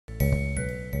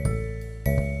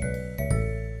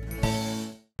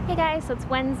guys, so it's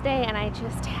Wednesday and I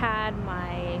just had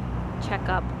my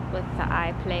checkup with the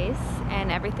eye place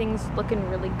and everything's looking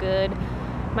really good.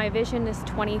 My vision is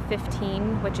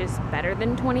 2015, which is better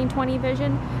than 2020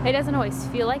 vision. It doesn't always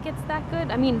feel like it's that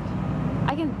good. I mean,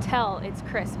 I can tell it's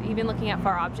crisp even looking at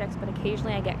far objects, but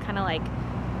occasionally I get kind of like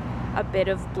a bit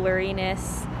of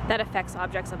blurriness that affects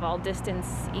objects of all distance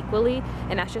equally,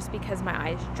 and that's just because my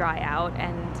eyes dry out,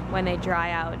 and when they dry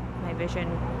out my vision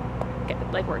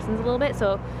worsens a little bit,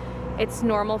 so it's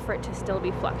normal for it to still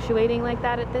be fluctuating like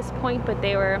that at this point. But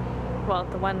they were, well,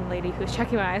 the one lady who was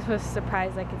checking my eyes was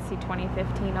surprised I could see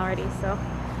 2015 already, so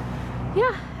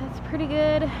yeah, that's pretty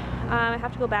good. I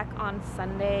have to go back on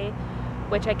Sunday,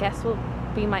 which I guess will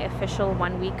be my official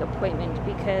 1 week appointment,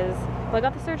 because, well, I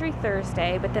got the surgery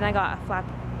Thursday, but then I got a flap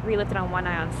relifted on one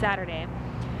eye on Saturday.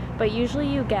 But usually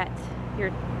you get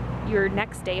your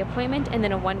next day appointment and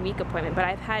then a 1 week appointment, but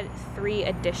I've had 3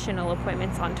 additional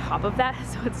appointments on top of that,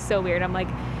 so it's so weird. I'm like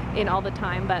in all the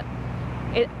time, but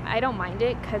I don't mind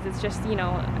it because it's just, you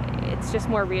know, it's just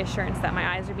more reassurance that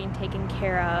my eyes are being taken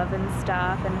care of and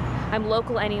stuff, and I'm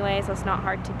local anyway, so it's not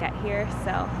hard to get here.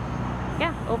 So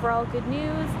yeah, overall good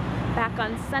news. Back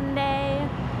on Sunday,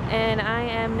 and I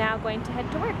am now going to head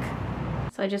to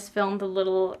work. So I just filmed a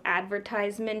little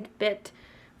advertisement bit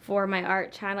for my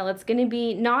art channel. It's gonna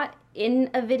be not in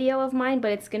a video of mine,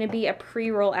 but it's gonna be a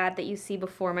pre-roll ad that you see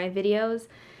before my videos,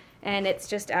 and it's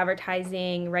just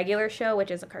advertising Regular Show, which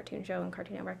is a cartoon show on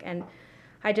Cartoon Network, and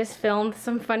I just filmed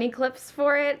some funny clips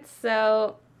for it,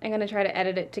 so I'm gonna try to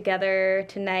edit it together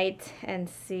tonight and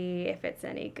see if it's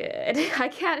any good. I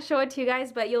can't show it to you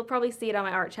guys, but you'll probably see it on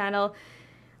my art channel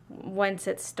once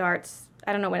it starts.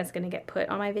 I don't know when it's gonna get put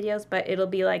on my videos, but it'll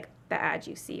be like the ad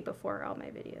you see before all my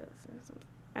videos.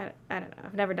 I don't know,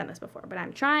 I've never done this before, but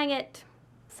I'm trying it.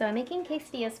 So I'm making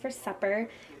quesadillas for supper,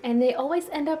 and they always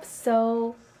end up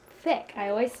so thick. I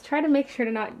always try to make sure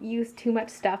to not use too much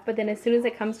stuff, but then as soon as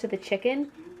it comes to the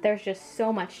chicken, there's just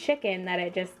so much chicken that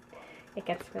it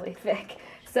gets really thick.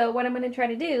 So what I'm going to try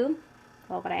to do,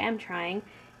 well, what I am trying,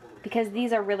 because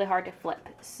these are really hard to flip,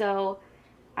 so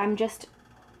I'm just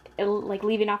like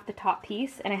leaving off the top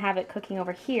piece and I have it cooking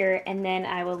over here, and then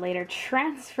I will later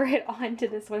transfer it onto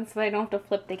this one so I don't have to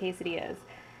flip the quesadillas.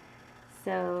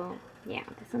 So yeah,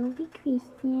 this one will be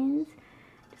Christian's.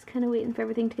 Just kind of waiting for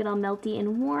everything to get all melty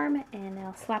and warm, and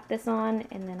I'll slap this on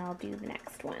and then I'll do the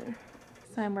next one.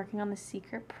 So I'm working on the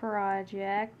secret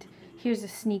project. Here's a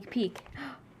sneak peek.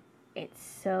 It's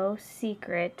so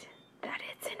secret that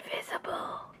it's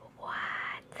invisible. What?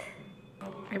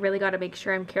 I really got to make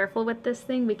sure I'm careful with this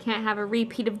thing. We can't have a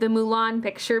repeat of the Mulan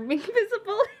picture being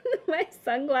visible in my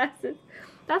sunglasses.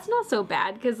 That's not so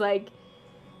bad, because like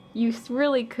you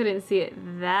really couldn't see it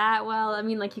that well. I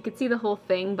mean, like you could see the whole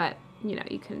thing, but you know,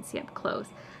 you couldn't see up close.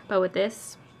 But with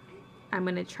this, I'm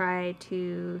gonna try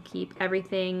to keep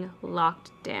everything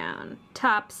locked down.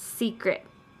 Top secret.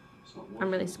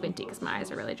 I'm really squinty because my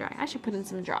eyes are really dry. I should put in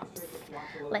some drops.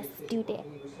 Let's do that.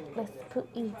 Let's put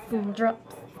in some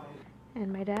drops.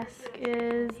 And my desk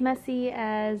is messy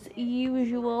as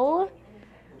usual.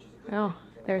 Oh,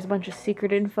 there's a bunch of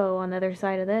secret info on the other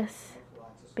side of this.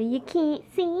 But you can't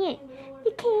see it.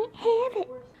 You can't have it.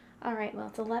 Alright, well,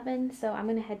 it's 11, so I'm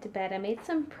gonna head to bed. I made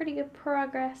some pretty good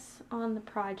progress on the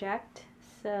project.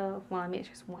 So, well, I mean, it's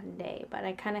just one day, but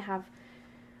I kind of have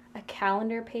a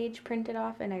calendar page printed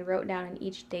off, and I wrote down on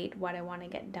each date what I want to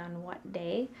get done what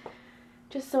day,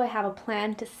 just so I have a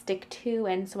plan to stick to,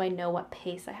 and so I know what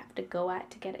pace I have to go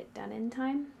at to get it done in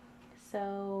time.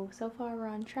 So far we're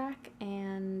on track,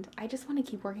 and I just want to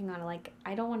keep working on it. Like,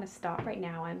 I don't want to stop right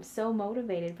now. I'm so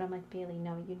motivated, but I'm like, Baylee,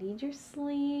 no, you need your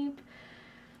sleep.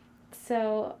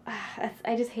 So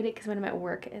I just hate it because when I'm at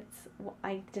work,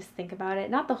 I just think about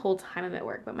it. Not the whole time I'm at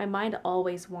work, but my mind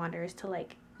always wanders to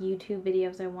like YouTube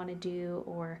videos I want to do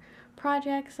or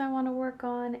projects I want to work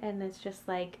on, and it's just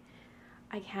like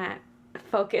I can't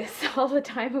focus all the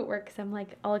time at work because I'm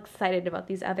like all excited about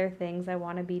these other things I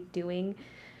want to be doing.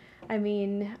 I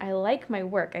mean, I like my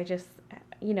work. I just,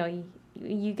 you know,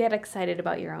 you get excited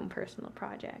about your own personal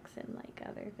projects and like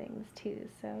other things too,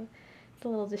 so it's a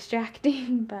little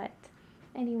distracting. But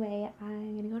anyway,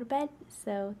 I'm gonna go to bed,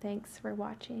 so thanks for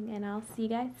watching, and I'll see you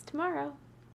guys tomorrow.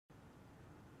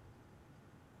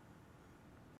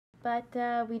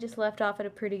 But we just left off at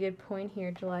a pretty good point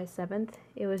here, July 7th.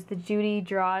 It was the Judy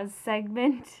Draws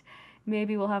segment.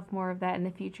 Maybe we'll have more of that in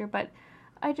the future, but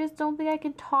I just don't think I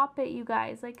can top it, you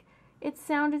guys. Like, it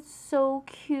sounded so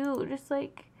cute. Just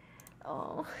like,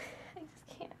 oh, I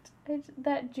just can't.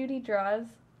 That Judy Draws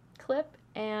clip,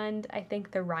 and I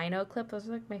think the Rhino clip, those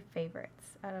are like my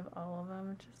favorites out of all of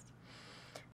them. Just